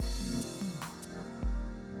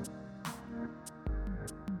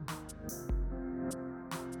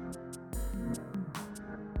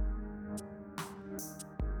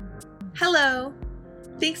Hello!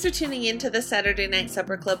 Thanks for tuning in to the Saturday Night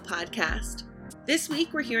Supper Club podcast. This week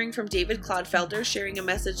we're hearing from David Clodfelder sharing a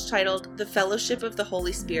message titled The Fellowship of the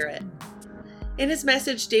Holy Spirit. In his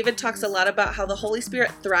message, David talks a lot about how the Holy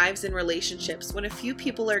Spirit thrives in relationships. When a few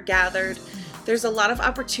people are gathered, there's a lot of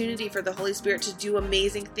opportunity for the Holy Spirit to do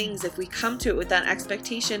amazing things if we come to it with that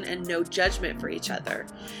expectation and no judgment for each other.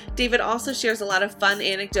 David also shares a lot of fun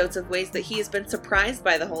anecdotes of ways that he has been surprised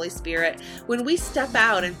by the Holy Spirit when we step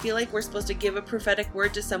out and feel like we're supposed to give a prophetic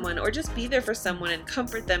word to someone or just be there for someone and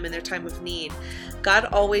comfort them in their time of need. God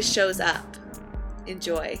always shows up.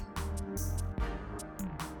 Enjoy.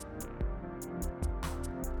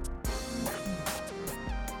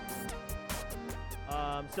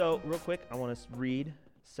 So real quick, I want to read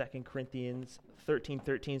 2 Corinthians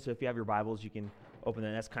 13:13. So if you have your Bibles, you can open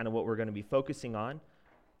that. That's kind of what we're going to be focusing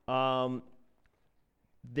on.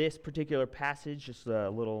 This particular passage, just a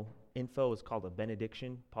little info, is called a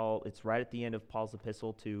benediction. It's right at the end of Paul's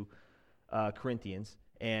epistle to Corinthians,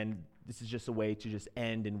 and this is just a way to just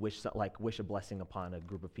end and wish a blessing upon a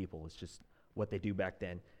group of people. It's just what they do back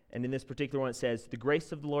then. And in this particular one, it says, "The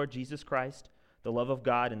grace of the Lord Jesus Christ, the love of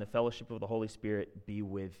God, and the fellowship of the Holy Spirit be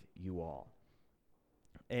with you all."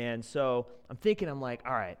 And so I'm like,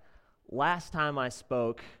 all right, last time I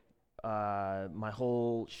spoke, my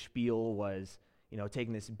whole spiel was,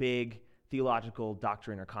 taking this big theological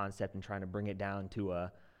doctrine or concept and trying to bring it down to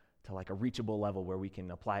a reachable level where we can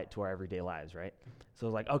apply it to our everyday lives, right? So I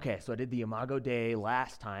was like, okay, so I did the Imago Dei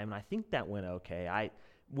last time, and I think that went okay. I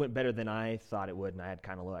went better than I thought it would, and I had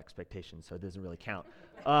kind of low expectations, so it doesn't really count.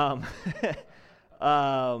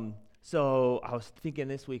 So I was thinking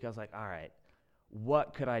this week, I was like, all right,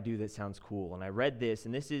 what could I do that sounds cool? And I read this,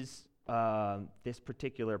 and this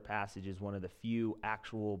particular passage is one of the few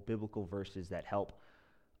actual biblical verses that help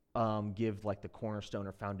give like the cornerstone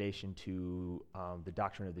or foundation to the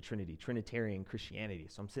doctrine of the Trinity, Trinitarian Christianity.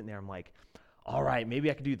 So I'm sitting there, I'm like, all right,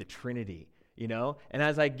 maybe I could do the Trinity, And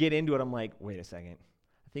as I get into it, I'm like, wait a second,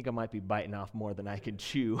 I think I might be biting off more than I could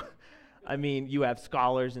chew. I mean, you have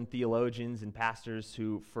scholars and theologians and pastors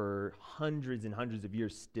who for hundreds and hundreds of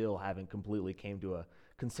years still haven't completely came to a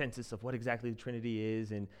consensus of what exactly the Trinity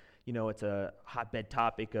is. And, it's a hotbed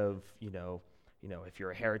topic of, if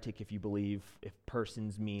you're a heretic, if you believe if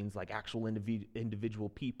persons means like actual individual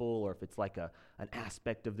people, or if it's like an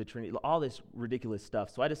aspect of the Trinity, all this ridiculous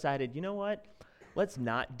stuff. So I decided, you know what? Let's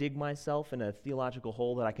not dig myself in a theological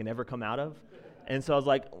hole that I can never come out of. And so I was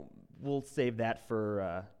like, we'll save that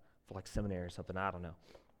for like seminary or something, I don't know.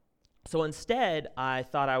 So instead, I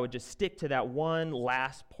thought I would just stick to that one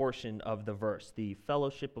last portion of the verse, the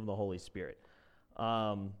fellowship of the Holy Spirit.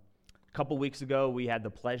 A couple weeks ago, we had the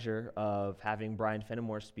pleasure of having Brian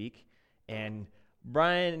Fenimore speak, and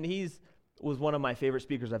Brian, was one of my favorite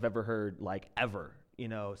speakers I've ever heard, ever,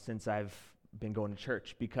 since I've been going to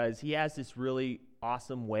church, because he has this really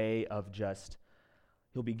awesome way of just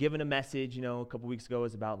he'll be given a message, a couple weeks ago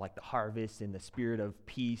was about the harvest and the spirit of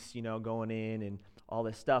peace, going in and all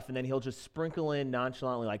this stuff. And then he'll just sprinkle in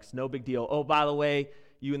nonchalantly, it's no big deal. Oh, by the way,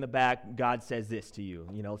 you in the back, God says this to you.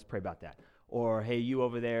 Let's pray about that. Or, hey, you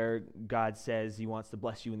over there, God says he wants to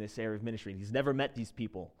bless you in this area of ministry. He's never met these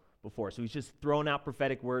people before. So he's just throwing out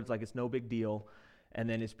prophetic words like it's no big deal. And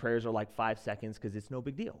then his prayers are 5 seconds because it's no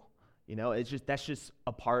big deal. That's just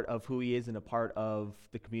a part of who he is and a part of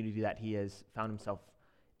the community that he has found himself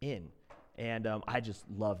in. And I just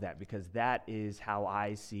love that, because that is how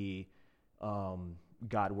I see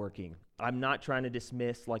God working. I'm not trying to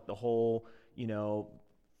dismiss the whole,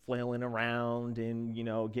 flailing around and,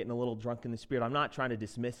 getting a little drunk in the spirit. I'm not trying to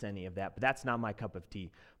dismiss any of that, but that's not my cup of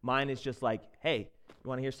tea. Mine is just hey, you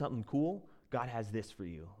want to hear something cool? God has this for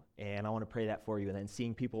you, and I want to pray that for you. And then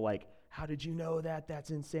seeing people how did you know that? That's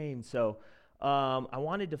insane. So I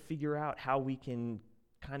wanted to figure out how we can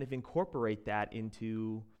kind of incorporate that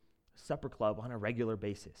into Supper Club on a regular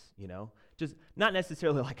basis, just not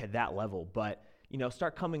necessarily at that level, but,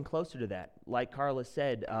 start coming closer to that. Like Carla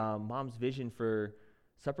said, Mom's vision for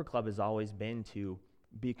Supper Club has always been to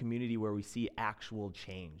be a community where we see actual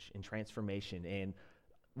change and transformation. And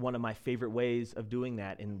one of my favorite ways of doing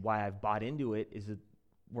that, and why I've bought into it, is that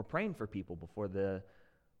we're praying for people before the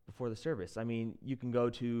service. I mean, you can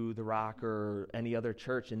go to The Rock or any other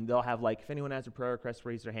church, and they'll have if anyone has a prayer request,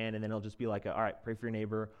 raise their hand, and then it'll just be all right, pray for your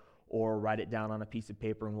neighbor, or write it down on a piece of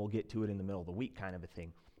paper and we'll get to it in the middle of the week kind of a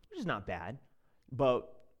thing, which is not bad.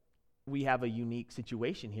 But we have a unique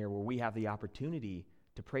situation here where we have the opportunity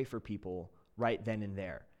to pray for people right then and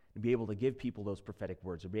there, and be able to give people those prophetic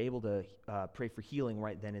words, or be able to pray for healing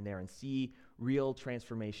right then and there, and see real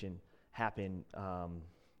transformation happen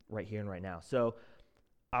right here and right now. So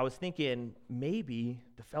I was thinking maybe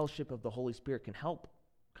the fellowship of the Holy Spirit can help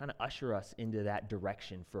kind of usher us into that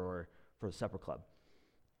direction for the supper club.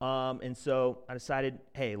 And so I decided,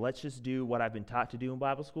 hey, let's just do what I've been taught to do in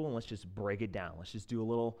Bible school, and let's just break it down. Let's just do a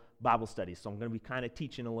little Bible study. So I'm going to be kind of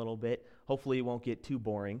teaching a little bit. Hopefully it won't get too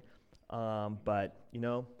boring. But,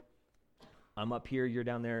 I'm up here, you're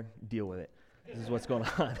down there, deal with it. This is what's going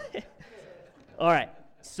on. All right,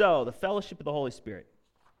 so the fellowship of the Holy Spirit.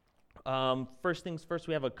 First things first,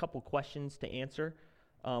 we have a couple questions to answer.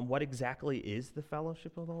 What exactly is the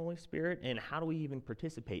fellowship of the Holy Spirit, and how do we even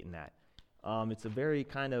participate in that? It's a very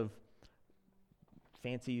kind of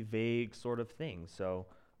fancy, vague sort of thing. So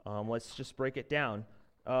let's just break it down.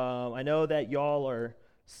 I know that y'all are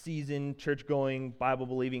seasoned, church-going,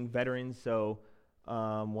 Bible-believing veterans, so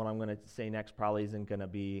what I'm going to say next probably isn't going to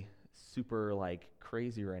be super,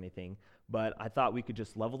 crazy or anything. But I thought we could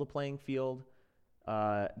just level the playing field,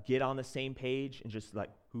 get on the same page, and just,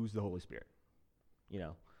 who's the Holy Spirit?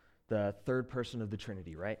 The third person of the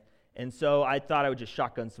Trinity, right? And so I thought I would just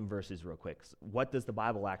shotgun some verses real quick. What does the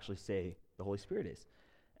Bible actually say the Holy Spirit is?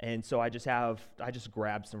 And so I just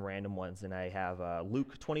grabbed some random ones, and I have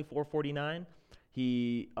Luke 24:49.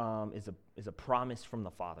 He is a promise from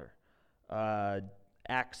the Father.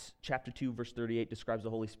 Acts chapter 2, verse 38 describes the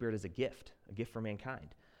Holy Spirit as a gift for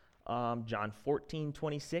mankind. John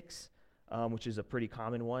 14:26, which is a pretty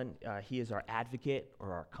common one. He is our advocate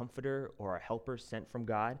or our comforter or our helper sent from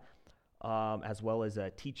God. As well as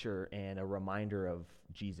a teacher and a reminder of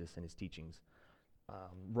Jesus and his teachings.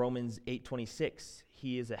 Romans 8:26,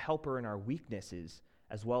 he is a helper in our weaknesses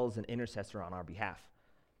as well as an intercessor on our behalf.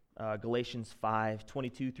 Galatians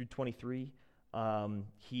 5:22 through 23,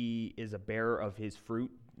 he is a bearer of his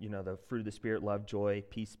fruit, the fruit of the Spirit, love, joy,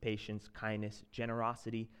 peace, patience, kindness,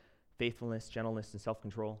 generosity, faithfulness, gentleness, and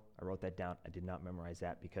self-control. I wrote that down. I did not memorize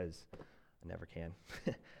that because I never can.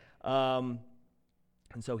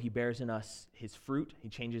 And so he bears in us his fruit. He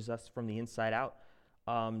changes us from the inside out.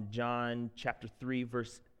 John chapter 3,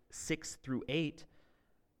 verse 6 through 8,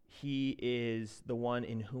 he is the one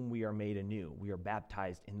in whom we are made anew. We are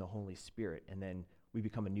baptized in the Holy Spirit, and then we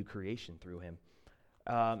become a new creation through him.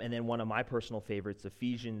 And then one of my personal favorites,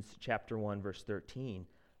 Ephesians chapter 1, verse 13,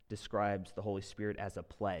 describes the Holy Spirit as a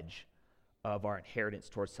pledge of our inheritance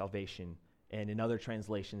towards salvation. And in other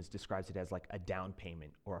translations, describes it as a down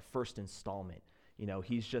payment or a first installment.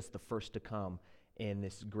 He's just the first to come in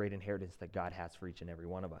this great inheritance that God has for each and every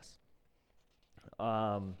one of us.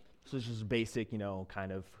 So it's just basic,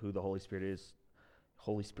 kind of who the Holy Spirit is,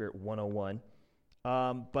 Holy Spirit 101.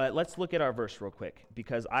 But let's look at our verse real quick,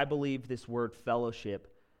 because I believe this word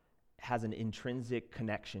fellowship has an intrinsic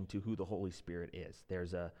connection to who the Holy Spirit is.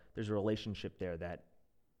 There's a relationship there that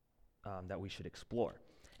we should explore.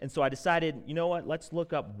 And so I decided, let's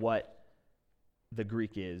look up what the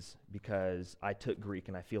Greek is, because I took Greek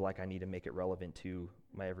and I feel like I need to make it relevant to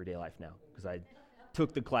my everyday life now, because I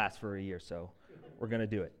took the class for a year, so we're going to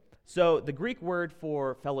do it. So the Greek word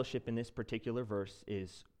for fellowship in this particular verse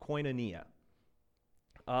is koinonia.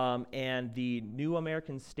 And the New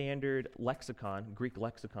American Standard Lexicon, Greek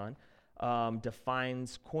lexicon,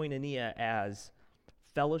 defines koinonia as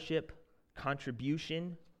fellowship,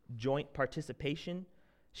 contribution, joint participation,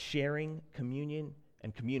 sharing, communion,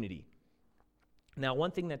 and community. Now,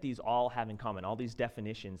 one thing that these all have in common, all these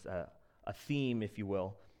definitions, a theme, if you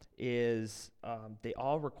will, is they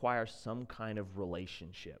all require some kind of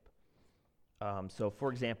relationship. So,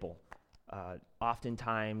 for example,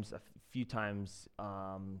 oftentimes, a few times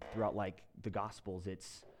throughout the Gospels,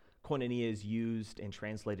 koinonia is used and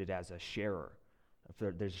translated as a sharer.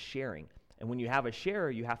 There's sharing. And when you have a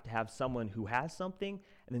sharer, you have to have someone who has something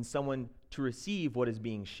and then someone to receive what is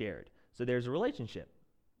being shared. So there's a relationship.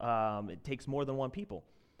 It takes more than one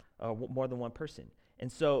person.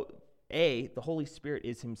 And so, the Holy Spirit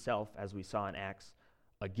is himself, as we saw in Acts,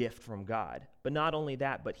 a gift from God. But not only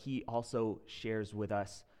that, but he also shares with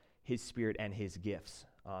us his Spirit and his gifts.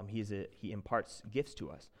 He imparts gifts to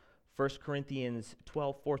us. 1 Corinthians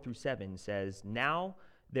 12:4-7 says, "Now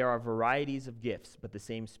there are varieties of gifts, but the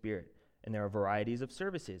same Spirit. And there are varieties of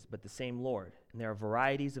services, but the same Lord. And there are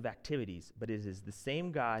varieties of activities, but it is the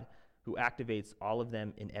same God who activates all of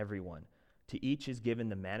them in everyone. To each is given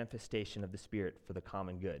the manifestation of the Spirit for the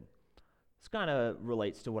common good." This kind of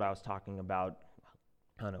relates to what I was talking about,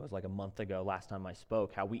 I don't know, it was like a month ago, last time I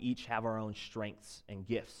spoke, how we each have our own strengths and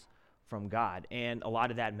gifts from God. And a lot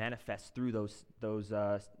of that manifests through those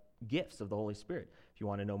gifts of the Holy Spirit. If you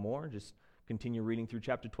want to know more, just continue reading through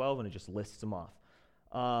chapter 12, and it just lists them off.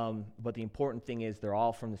 But the important thing is they're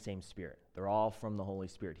all from the same Spirit. They're all from the Holy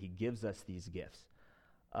Spirit. He gives us these gifts.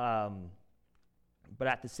 But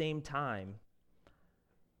at the same time,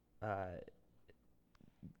 the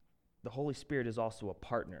Holy Spirit is also a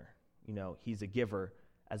partner. He's a giver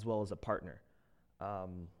as well as a partner.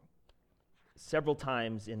 Several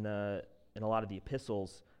times in a lot of the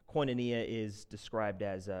epistles, koinonia is described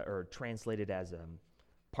as or translated as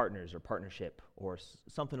partners or partnership or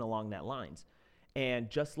something along that lines. And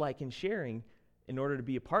just like in sharing, in order to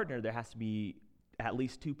be a partner, there has to be at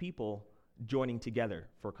least two people joining together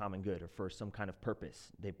for common good or for some kind of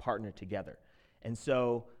purpose. They partner together. And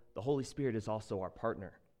so the Holy Spirit is also our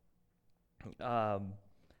partner.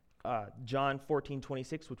 John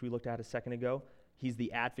 14:26, which we looked at a second ago, he's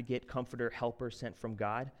the advocate, comforter, helper sent from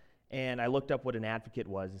God. And I looked up what an advocate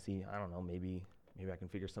was and see, I don't know, maybe I can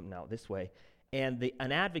figure something out this way. And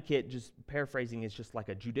an advocate, just paraphrasing, is just like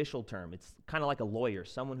a judicial term. It's kind of like a lawyer,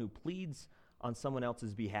 someone who pleads on someone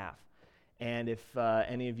else's behalf. And if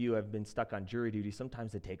any of you have been stuck on jury duty,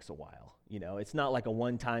 sometimes it takes a while. It's not like a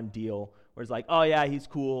one-time deal where it's like, oh yeah, he's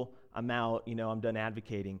cool, I'm out, I'm done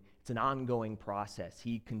advocating. It's an ongoing process.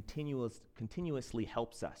 He continuously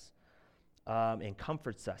helps us and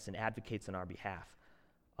comforts us and advocates on our behalf.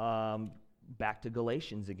 Back to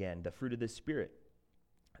Galatians again, the fruit of the Spirit.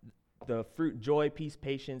 The fruit, joy, peace,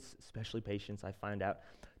 patience, especially patience, I find out,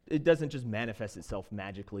 it doesn't just manifest itself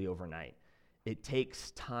magically overnight. It takes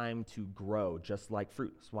time to grow, just like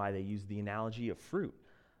fruit. That's why they use the analogy of fruit.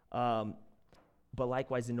 But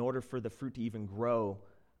likewise, in order for the fruit to even grow,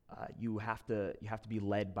 you have to be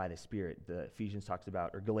led by the Spirit. The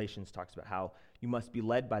Galatians talks about how you must be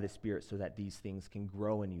led by the Spirit so that these things can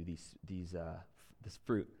grow in you. This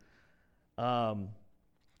fruit. The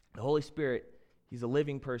Holy Spirit, he's a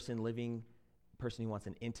living person who wants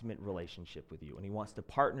an intimate relationship with you, and he wants to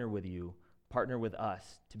partner with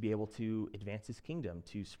us to be able to advance his kingdom,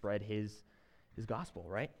 to spread his gospel,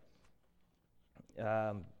 right?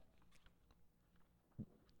 The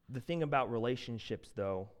thing about relationships,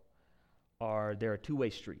 though, they're a two-way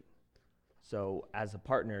street. So as a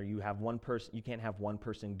partner, you can't have one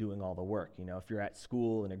person doing all the work. If you're at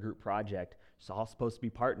school in a group project, it's all supposed to be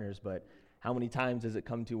partners, but how many times does it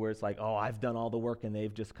come to where it's like, oh, I've done all the work and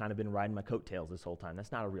they've just kind of been riding my coattails this whole time?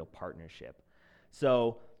 That's not a real partnership.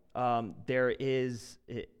 So this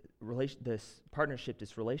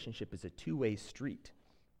relationship is a two-way street.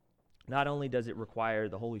 Not only does it require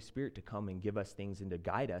the Holy Spirit to come and give us things and to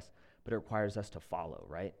guide us, but it requires us to follow,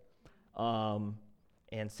 right?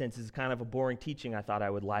 And since it's kind of a boring teaching, I thought I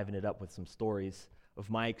would liven it up with some stories of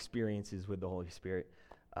my experiences with the Holy Spirit.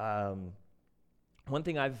 One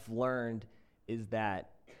thing I've learned is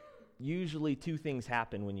that usually two things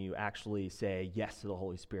happen when you actually say yes to the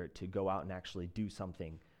Holy Spirit to go out and actually do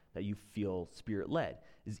something that you feel Spirit-led.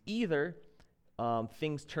 Is either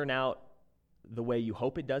things turn out the way you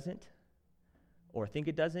hope it doesn't or think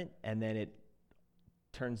it doesn't, and then it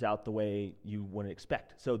turns out the way you wouldn't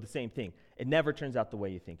expect. So the same thing. It never turns out the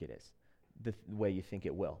way you think it is, the way you think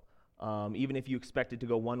it will. Even if you expect it to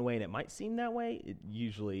go one way and it might seem that way, it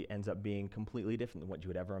usually ends up being completely different than what you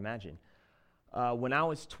would ever imagine. When I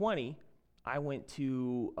was 20, I went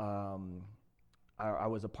to, I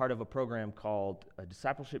was a part of a program called a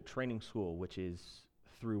Discipleship Training School, which is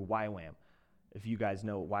through YWAM. If you guys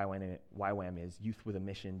know what YWAM is, Youth with a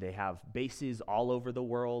Mission. They have bases all over the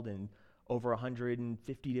world in over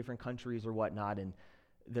 150 different countries or whatnot, and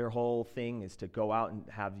their whole thing is to go out and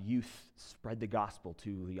have youth spread the gospel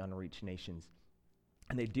to the unreached nations.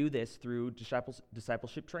 And they do this through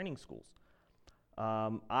discipleship training schools.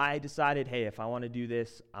 I decided, hey, if I want to do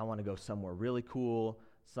this, I want to go somewhere really cool,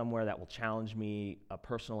 somewhere that will challenge me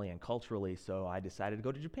personally and culturally, so I decided to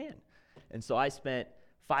go to Japan. And so I spent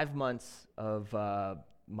 5 months of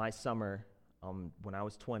my summer when I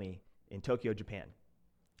was 20 in Tokyo, Japan.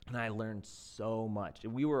 And I learned so much.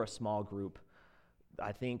 We were a small group.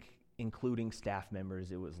 I think including staff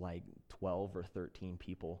members, it was like 12 or 13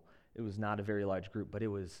 people. It was not a very large group, but it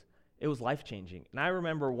was life-changing. And I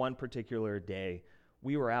remember one particular day,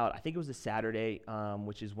 we were out, I think it was a Saturday,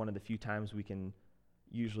 which is one of the few times we can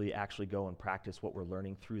usually actually go and practice what we're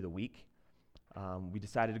learning through the week. We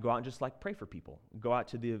decided to go out and just like pray for people, go out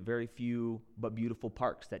to the very few but beautiful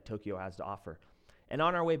parks that Tokyo has to offer. And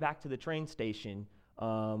on our way back to the train station,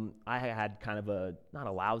 I had kind of not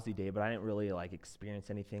a lousy day, but I didn't really like experience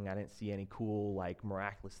anything. I didn't see any cool, like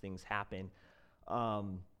miraculous things happen.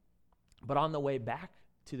 But on the way back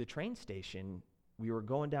to the train station, we were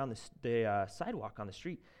going down the sidewalk on the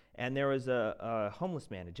street, and there was a homeless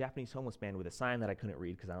man, a Japanese homeless man with a sign that I couldn't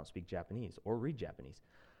read because I don't speak Japanese or read Japanese.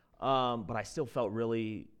 But I still felt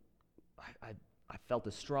I felt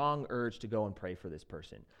a strong urge to go and pray for this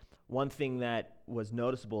person. One thing that was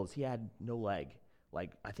noticeable is he had no leg.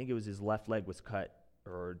 Like, I think it was his left leg was cut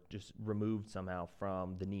or just removed somehow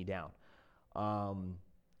from the knee down.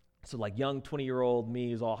 So like young 20-year-old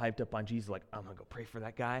me is all hyped up on Jesus, like, I'm going to go pray for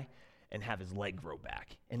that guy and have his leg grow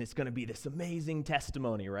back. And it's going to be this amazing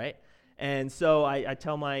testimony, right? And so I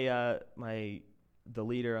tell the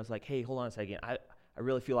leader, I was like, hey, hold on a second. I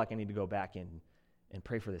really feel like I need to go back and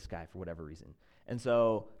pray for this guy for whatever reason. And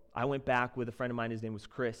so I went back with a friend of mine. His name was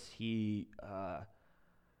Chris. He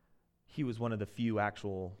was one of the few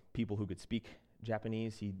actual people who could speak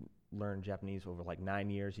Japanese. He learned Japanese over like 9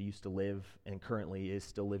 years. He used to live and currently is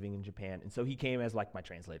still living in Japan. And so he came as like my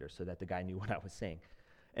translator so that the guy knew what I was saying.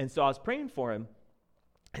 And so I was praying for him.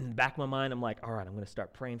 And in the back of my mind, I'm like, all right, I'm going to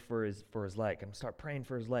start praying for his leg. I'm going to start praying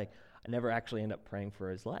for his leg. I never actually end up praying for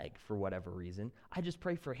his leg for whatever reason. I just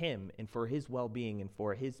pray for him and for his well-being and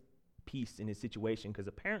for his peace in his situation, because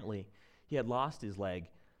apparently he had lost his leg,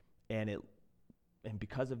 and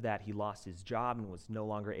because of that, he lost his job and was no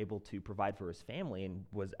longer able to provide for his family and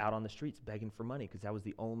was out on the streets begging for money because that was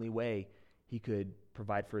the only way he could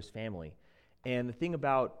provide for his family. And the thing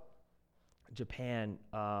about Japan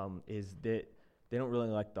is that they don't really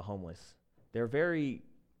like the homeless. They're very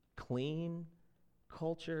clean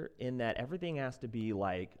culture in that everything has to be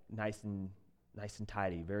like nice and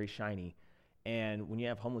tidy, very shiny. And when you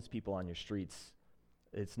have homeless people on your streets,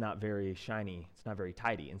 it's not very shiny, it's not very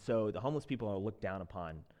tidy. And so the homeless people are looked down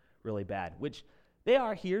upon really bad, which they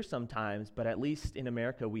are here sometimes, but at least in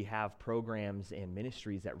America we have programs and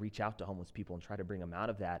ministries that reach out to homeless people and try to bring them out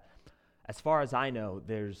of that. As far as I know,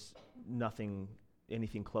 there's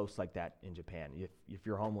anything close like that in Japan. If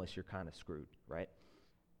you're homeless, you're kind of screwed, right?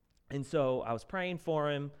 And so I was praying for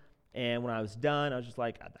him, and when I was done, I was just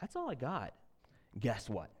like, that's all I got. Guess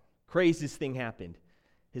what? Craziest thing happened.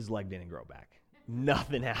 His leg didn't grow back.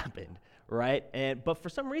 Nothing happened, right? But for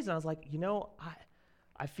some reason, I was like,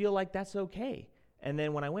 I feel like that's okay. And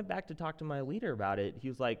then when I went back to talk to my leader about it, he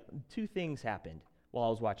was like, 2 things happened while I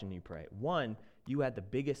was watching you pray. One, you had the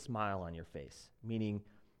biggest smile on your face, meaning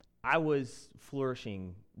I was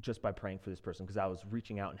flourishing just by praying for this person because I was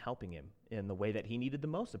reaching out and helping him in the way that he needed the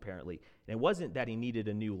most, apparently. And it wasn't that he needed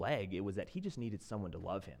a new leg. It was that he just needed someone to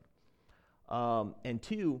love him. And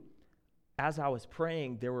 2, as I was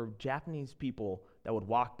praying, there were Japanese people that would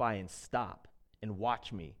walk by and stop and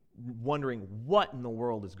watch me, wondering what in the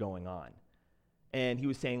world is going on. And he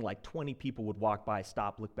was saying like 20 people would walk by,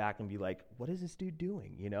 stop, look back, and be like, what is this dude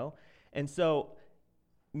doing, And so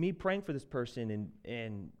me praying for this person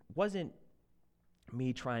and wasn't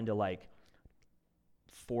me trying to like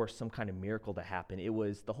force some kind of miracle to happen. It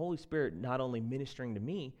was the Holy Spirit not only ministering to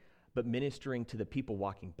me, but ministering to the people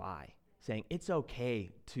walking by, saying it's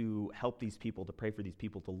okay to help these people, to pray for these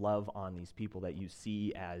people, to love on these people that you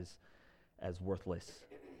see as worthless,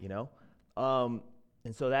 And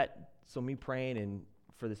so me praying and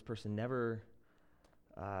for this person never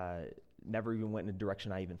even went in a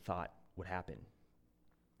direction I even thought would happen.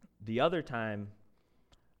 The other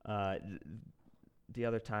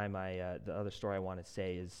story I want to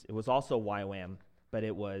say is it was also YWAM, but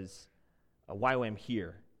it was a YWAM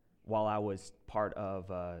here while I was part of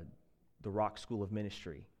the Rock School of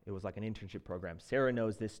Ministry. It was like an internship program. Sarah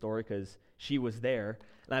knows this story because she was there,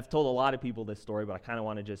 and I've told a lot of people this story, but I kind of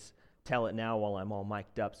want to just tell it now while I'm all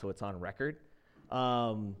mic'd up so it's on record.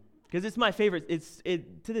 Because it's my favorite.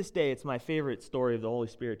 To this day, it's my favorite story of the Holy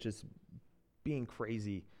Spirit just being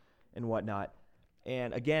crazy and whatnot.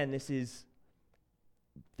 And again,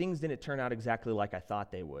 things didn't turn out exactly like I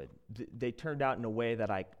thought they would. They turned out in a way that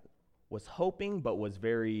I was hoping, but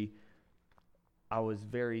I was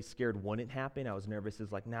very scared wouldn't happen. I was nervous. It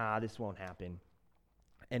was like, nah, this won't happen.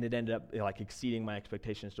 And it ended up like exceeding my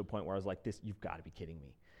expectations to a point where I was like, you've got to be kidding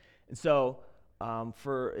me. And so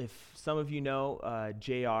if some of you know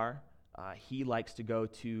JR, he likes to go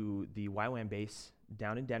to the YWAM base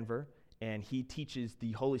down in Denver, and he teaches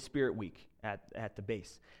the Holy Spirit Week at the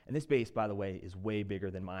base. And this base, by the way, is way bigger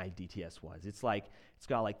than my DTS was. It's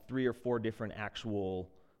got like 3 or 4 different actual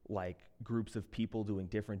like groups of people doing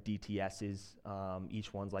different DTSs.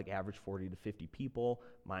 Each one's like average 40 to 50 people.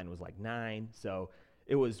 Mine was like 9. So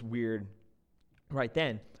it was weird right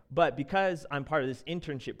then. But because I'm part of this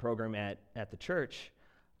internship program at the church,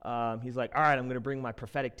 he's like, all right, I'm going to bring my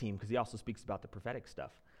prophetic team, because he also speaks about the prophetic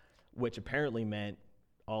stuff, which apparently meant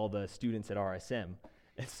all the students at RSM.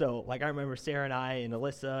 And so, like, I remember Sarah and I and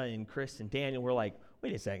Alyssa and Chris and Daniel were like,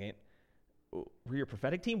 wait a second, we're your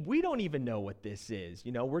prophetic team? We don't even know what this is.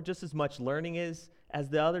 We're just as much learning as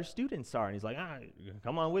the other students are. And he's like,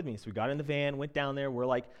 come on with me. So we got in the van, went down there. We're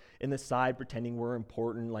like in the side pretending we're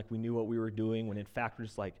important, like we knew what we were doing, when in fact we're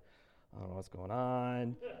just like, I don't know what's going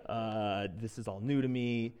on. This is all new to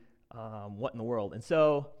me. What in the world? And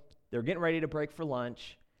so they're getting ready to break for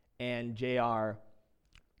lunch, and JR,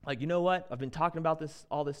 like, you know what? I've been talking about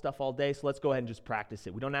all this stuff all day, so let's go ahead and just practice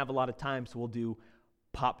it. We don't have a lot of time, so we'll do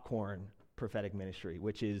popcorn prophetic ministry,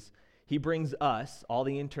 which is he brings us, all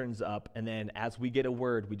the interns, up, and then as we get a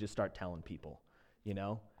word, we just start telling people, you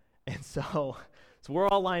know? And so we're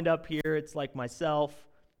all lined up here. It's like myself,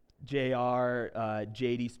 JR,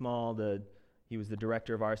 JD Small, he was the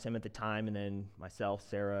director of RSM at the time, and then myself,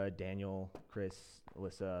 Sarah, Daniel, Chris,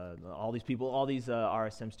 Alyssa, all these people, all these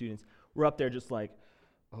RSM students. We're up there just like,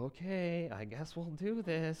 okay, I guess we'll do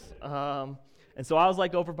this. And so I was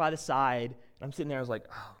like over by the side, and I'm sitting there, I was like,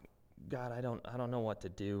 oh, God, I don't know what to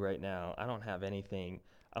do right now. I don't have anything.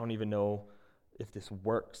 I don't even know if this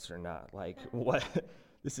works or not. Like, what?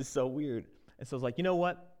 This is so weird. And so I was like, you know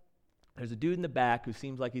what? There's a dude in the back who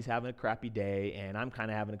seems like he's having a crappy day, and I'm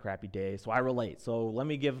kind of having a crappy day, so I relate. So let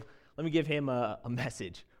me give him a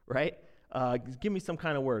message, right? Give me some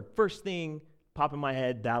kind of word. First thing pop in my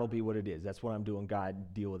head, that'll be what it is. That's what I'm doing.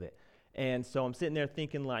 God, deal with it. And so I'm sitting there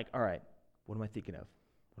thinking like, all right, what am I thinking of?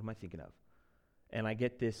 What am I thinking of? And I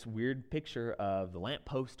get this weird picture of the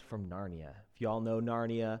lamppost from Narnia. If you all know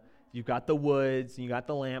Narnia, you've got the woods and you got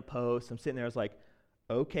the lamppost. I'm sitting there, I was like,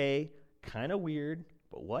 okay, kind of weird,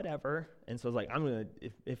 but whatever. And so I was like, I'm gonna,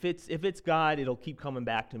 if it's God, it'll keep coming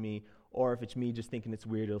back to me, or if it's me just thinking it's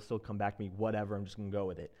weird, it'll still come back to me. Whatever, I'm just gonna go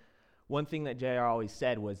with it. One thing that JR always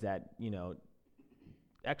said was that, you know,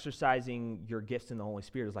 exercising your gifts in the Holy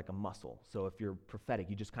Spirit is like a muscle. So if you're prophetic,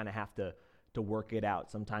 you just kind of have to work it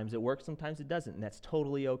out. Sometimes it works, sometimes it doesn't, and that's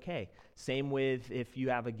totally okay. Same with if you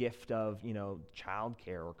have a gift of, you know,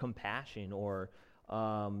 childcare or compassion or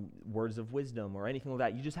words of wisdom or anything like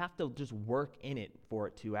that. You just have to just work in it for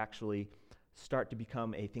it to actually start to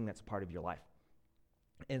become a thing that's part of your life.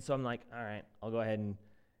 And so I'm like, all right, I'll go ahead and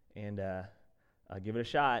give it a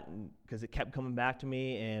shot, because it kept coming back to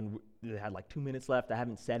me, and it had like 2 minutes left. I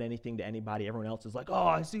haven't said anything to anybody. Everyone else is like, oh,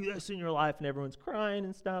 I see this in your life, and everyone's crying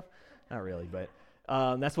and stuff. Not really, but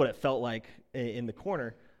that's what it felt like in the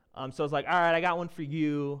corner. So I was like, all right, I got one for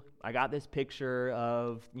you. I got this picture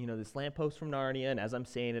of, you know, this lamppost from Narnia, and as I'm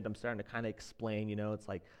saying it, I'm starting to kind of explain, you know, it's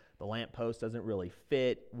like the lamppost doesn't really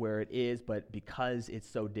fit where it is, but because it's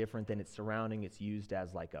so different than its surrounding, it's used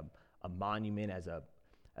as like a monument, as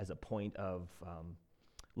a point of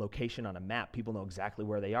location on a map. People know exactly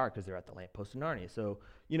where they are because they're at the lamppost in Narnia. So,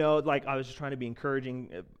 you know, like I was just trying to be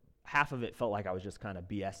encouraging. Half of it felt like I was just kind of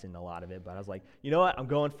BSing a lot of it, but I was like, you know what, I'm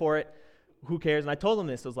going for it. Who cares? And I told them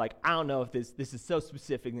this. I was like, I don't know if this is so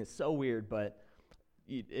specific and it's so weird, but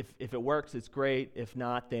if it works, it's great. If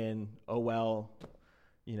not, then oh well.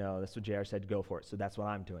 You know, that's what JR said, go for it. So that's what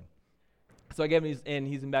I'm doing. So I gave him and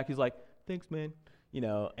he's in back. He's like, thanks, man. You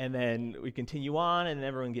know, and then we continue on, and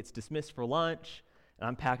everyone gets dismissed for lunch. And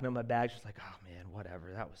I'm packing up my bags, just like, oh man,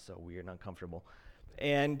 whatever. That was so weird and uncomfortable.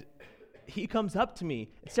 And he comes up to me.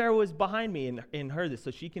 And Sarah was behind me and heard this, so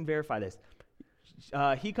she can verify this.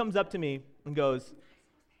 He comes up to me and goes,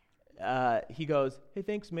 hey,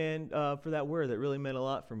 thanks, man, for that word. That really meant a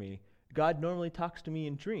lot for me. God normally talks to me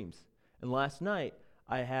in dreams. And last night,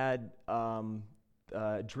 I had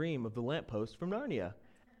a dream of the lamppost from Narnia.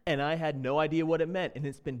 And I had no idea what it meant, and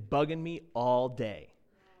it's been bugging me all day.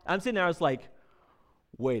 I'm sitting there, I was like,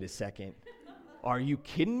 wait a second. Are you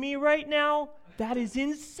kidding me right now? That is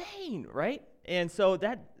insane, right? And so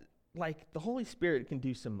that, like, the Holy Spirit can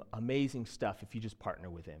do some amazing stuff if you just partner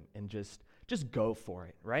with him and just go for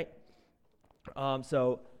it, right?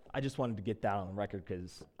 So I just wanted to get that on the record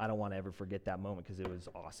because I don't want to ever forget that moment because it was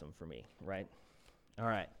awesome for me, right? All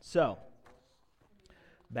right, so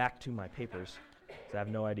back to my papers. I have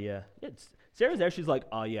no idea. Sarah's there. She's like,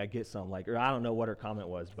 oh, yeah, get some. Like, or I don't know what her comment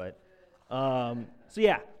was. But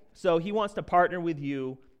so he wants to partner with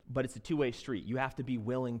you, but it's a two-way street. You have to be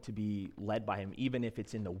willing to be led by him, even if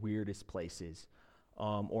it's in the weirdest places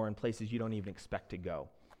or in places you don't even expect to go.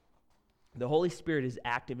 The Holy Spirit is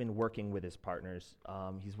active in working with his partners.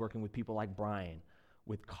 He's working with people like Brian,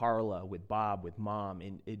 with Carla, with Bob, with Mom.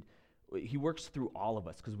 And he works through all of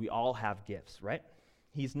us because we all have gifts, right?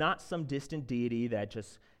 He's not some distant deity that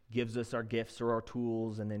just gives us our gifts or our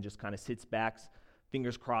tools and then just kind of sits back,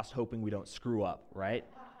 fingers crossed, hoping we don't screw up, right?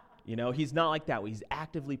 You know, he's not like that. He's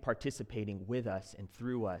actively participating with us and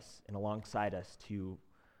through us and alongside us to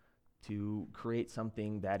create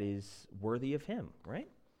something that is worthy of him, right?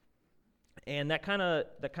 And that kind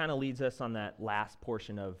of leads us on that last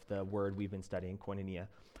portion of the word we've been studying, koinonia,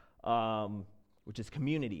 which is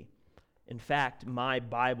community. In fact, my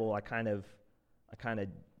Bible, I kind of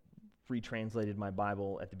retranslated my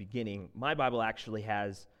Bible at the beginning. My Bible actually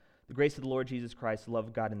has the grace of the Lord Jesus Christ, the love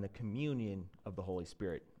of God, and the communion of the Holy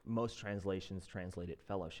Spirit. Most translations translate it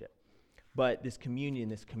fellowship. But this communion,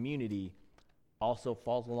 this community also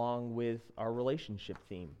falls along with our relationship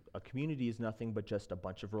theme. A community is nothing but just a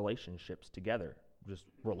bunch of relationships together, just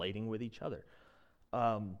relating with each other.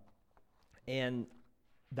 And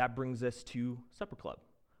that brings us to Supper Club.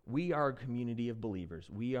 We are a community of believers.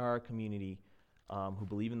 We are a community who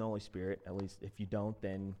believe in the Holy Spirit. At least if you don't,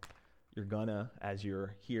 then you're gonna, as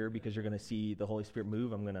you're here, because you're gonna see the Holy Spirit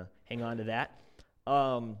move. I'm gonna hang on to that.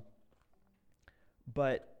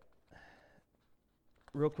 But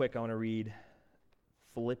real quick, I want to read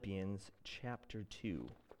Philippians chapter 2.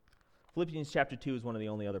 Philippians chapter 2 is one of the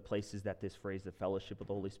only other places that this phrase, the fellowship of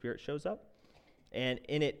the Holy Spirit, shows up. And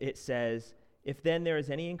in it, it says, "If then there is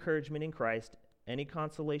any encouragement in Christ, any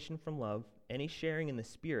consolation from love, any sharing in the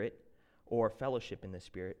Spirit, or fellowship in the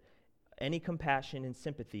Spirit, any compassion and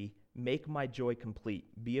sympathy, make my joy complete.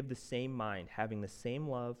 Be of the same mind, having the same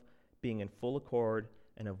love, being in full accord,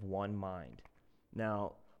 and of one mind."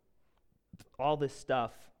 Now, all this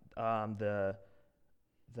stuff, the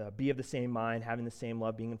be of the same mind, having the same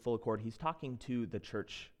love, being in full accord, he's talking to the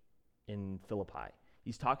church in Philippi.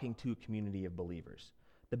 He's talking to a community of believers.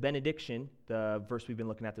 The benediction, the verse we've been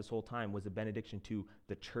looking at this whole time, was a benediction to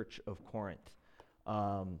the church of Corinth,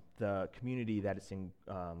 the community that is in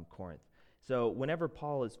Corinth. So whenever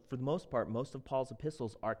Paul is, for the most part, most of Paul's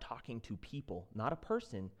epistles are talking to people, not a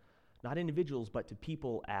person, not individuals, but to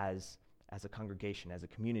people as a congregation, as a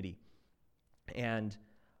community. And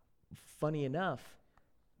funny enough,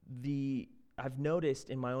 I've noticed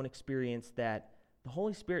in my own experience that the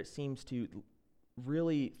Holy Spirit seems to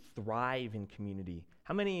really thrive in community.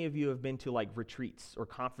 How many of you have been to like retreats or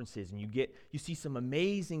conferences and you see some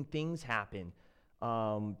amazing things happen?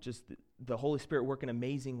 Just the Holy Spirit work in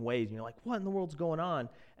amazing ways, and you're like, what in the world's going on?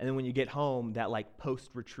 And then when you get home, that like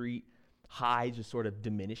post-retreat high just sort of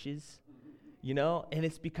diminishes, and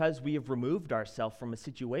it's because we have removed ourselves from a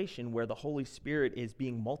situation where the Holy Spirit is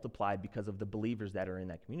being multiplied because of the believers that are in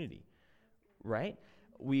that community, right?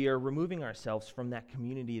 We are removing ourselves from that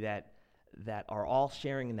community that are all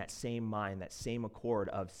sharing in that same mind, that same accord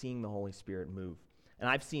of seeing the Holy Spirit move. And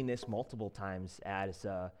I've seen this multiple times as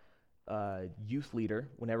a youth leader.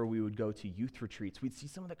 Whenever we would go to youth retreats, we'd see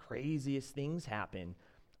some of the craziest things happen.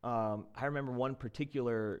 I remember one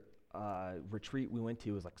particular retreat we went to.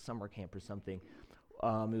 It was like summer camp or something.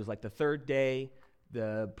 It was like the third day.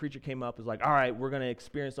 The preacher came up, was like, all right, we're going to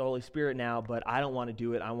experience the Holy Spirit now, but I don't want to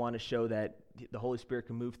do it. I want to show that the Holy Spirit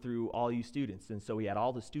can move through all you students. And so we had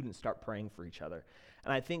all the students start praying for each other.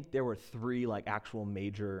 And I think there were 3 like actual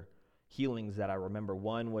major healings that I remember.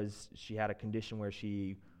 One was she had a condition where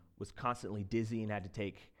she was constantly dizzy and had to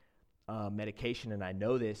take medication. And I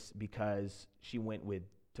know this because she went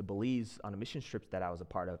to Belize on a mission trip that I was a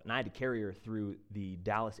part of. And I had to carry her through the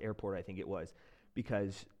Dallas airport, I think it was,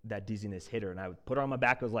 because that dizziness hit her. And I would put her on my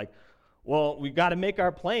back. I was like, well, we got to make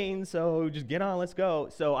our plane, so just get on, let's go.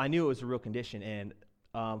 So I knew it was a real condition. And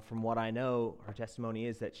from what I know, her testimony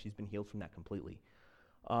is that she's been healed from that completely.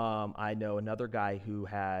 I know another guy who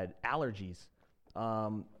had allergies.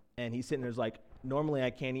 And he's sitting there like, normally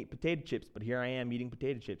I can't eat potato chips, but here I am eating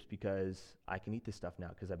potato chips because I can eat this stuff now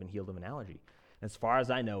because I've been healed of an allergy. As far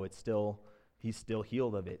as I know, he's still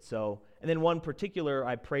healed of it. So, and then one particular,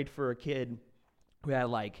 I prayed for a kid who had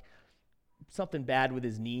like something bad with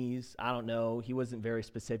his knees. I don't know. He wasn't very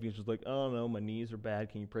specific. He was just like, oh no, my knees are bad.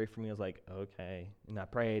 Can you pray for me? I was like, okay. And I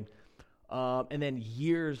prayed. And then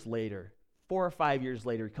years later, 4 or 5 years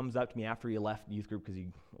later, he comes up to me after he left youth group because he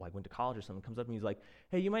like went to college or something. Comes up to me, he's like,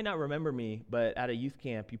 hey, you might not remember me, but at a youth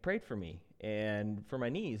camp, you prayed for me and for my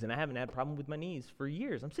knees. And I haven't had a problem with my knees for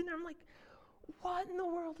years. I'm sitting there, I'm like, what in the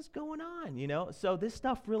world is going on, So this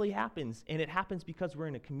stuff really happens, and it happens because we're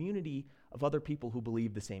in a community of other people who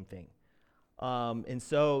believe the same thing. And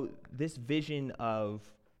so this vision of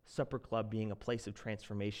Supper Club being a place of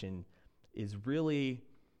transformation is really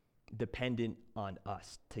dependent on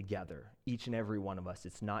us together, each and every one of us.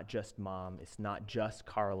 It's not just Mom, it's not just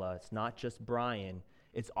Carla, it's not just Brian,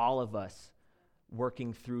 it's all of us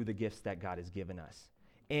working through the gifts that God has given us.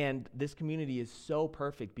 And this community is so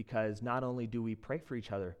perfect because not only do we pray for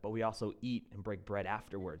each other, but we also eat and break bread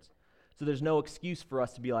afterwards. So there's no excuse for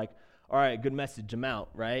us to be like, all right, good message, I'm out,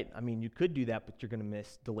 right? I mean, you could do that, but you're going to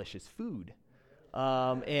miss delicious food.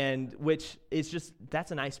 And which is just,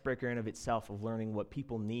 that's an icebreaker in of itself of learning what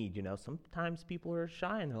people need, Sometimes people are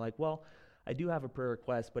shy and they're like, well, I do have a prayer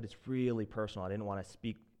request, but it's really personal. I didn't want to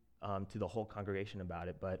speak to the whole congregation about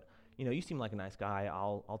it, but you seem like a nice guy,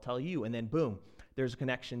 I'll tell you. And then boom, there's a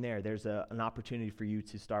connection there. There's an opportunity for you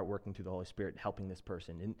to start working through the Holy Spirit, helping this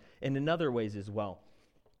person. And in other ways as well.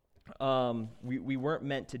 We weren't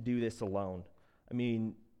meant to do this alone. I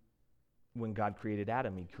mean, when God created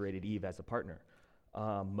Adam, he created Eve as a partner.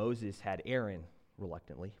 Moses had Aaron,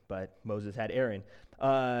 reluctantly, but Moses had Aaron.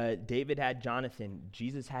 David had Jonathan.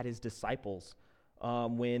 Jesus had his disciples.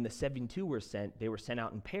 When the 72 were sent, they were sent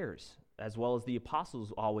out in pairs, as well as the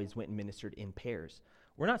apostles always went and ministered in pairs.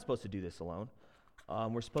 We're not supposed to do this alone.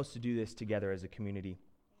 We're supposed to do this together as a community.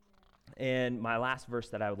 And my last verse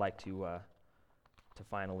that I would like to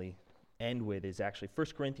finally end with is actually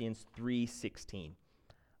 1 Corinthians 3:16.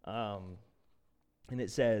 And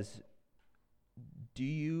it says, "Do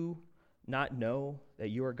you not know that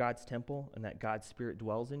you are God's temple and that God's Spirit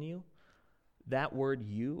dwells in you?" That word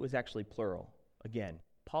 "you" is actually plural. Again,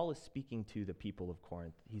 Paul is speaking to the people of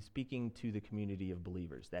Corinth. He's speaking to the community of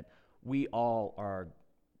believers, that we all are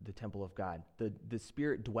the temple of God. The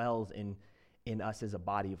Spirit dwells in us as a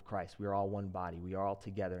body of Christ. We are all one body. We are all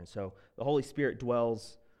together. And so the Holy Spirit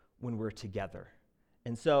dwells when we're together.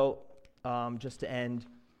 And so just to end,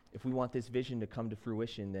 if we want this vision to come to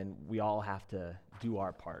fruition, then we all have to do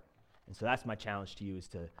our part. And so that's my challenge to you, is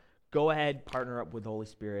to go ahead, partner up with the Holy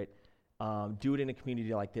Spirit, do it in a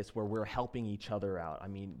community like this where we're helping each other out. I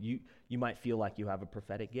mean, you might feel like you have a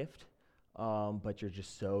prophetic gift, but you're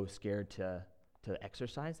just so scared to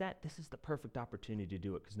exercise that. This is the perfect opportunity to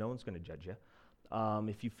do it, because no one's going to judge you.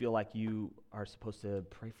 If you feel like you are supposed to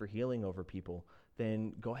pray for healing over people,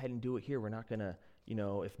 then go ahead and do it here. We're not going to,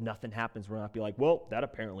 if nothing happens, we're not be like, well, that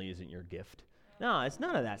apparently isn't your gift. No, it's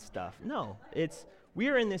none of that stuff. No, we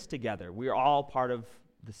are in this together. We are all part of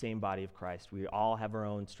the same body of Christ. We all have our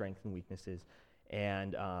own strengths and weaknesses,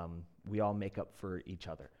 and we all make up for each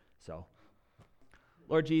other. So,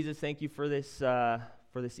 Lord Jesus, thank you for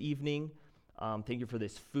this evening. Thank you for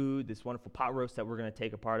this food, this wonderful pot roast that we're going to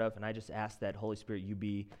take a part of. And I just ask that, Holy Spirit, you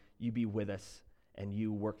be with us and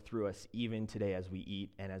you work through us even today as we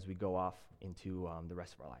eat and as we go off into the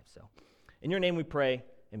rest of our lives. So in your name we pray,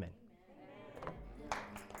 amen.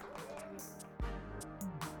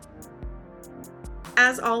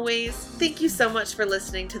 As always, thank you so much for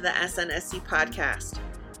listening to the SNSC podcast.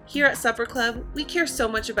 Here at Supper Club, we care so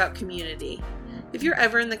much about community. If you're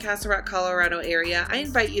ever in the Castle Rock, Colorado area, I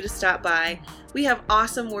invite you to stop by. We have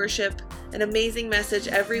awesome worship, an amazing message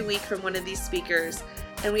every week from one of these speakers,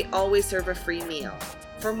 and we always serve a free meal.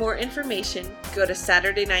 For more information, go to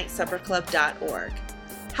SaturdayNightSupperClub.org.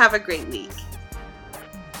 Have a great week.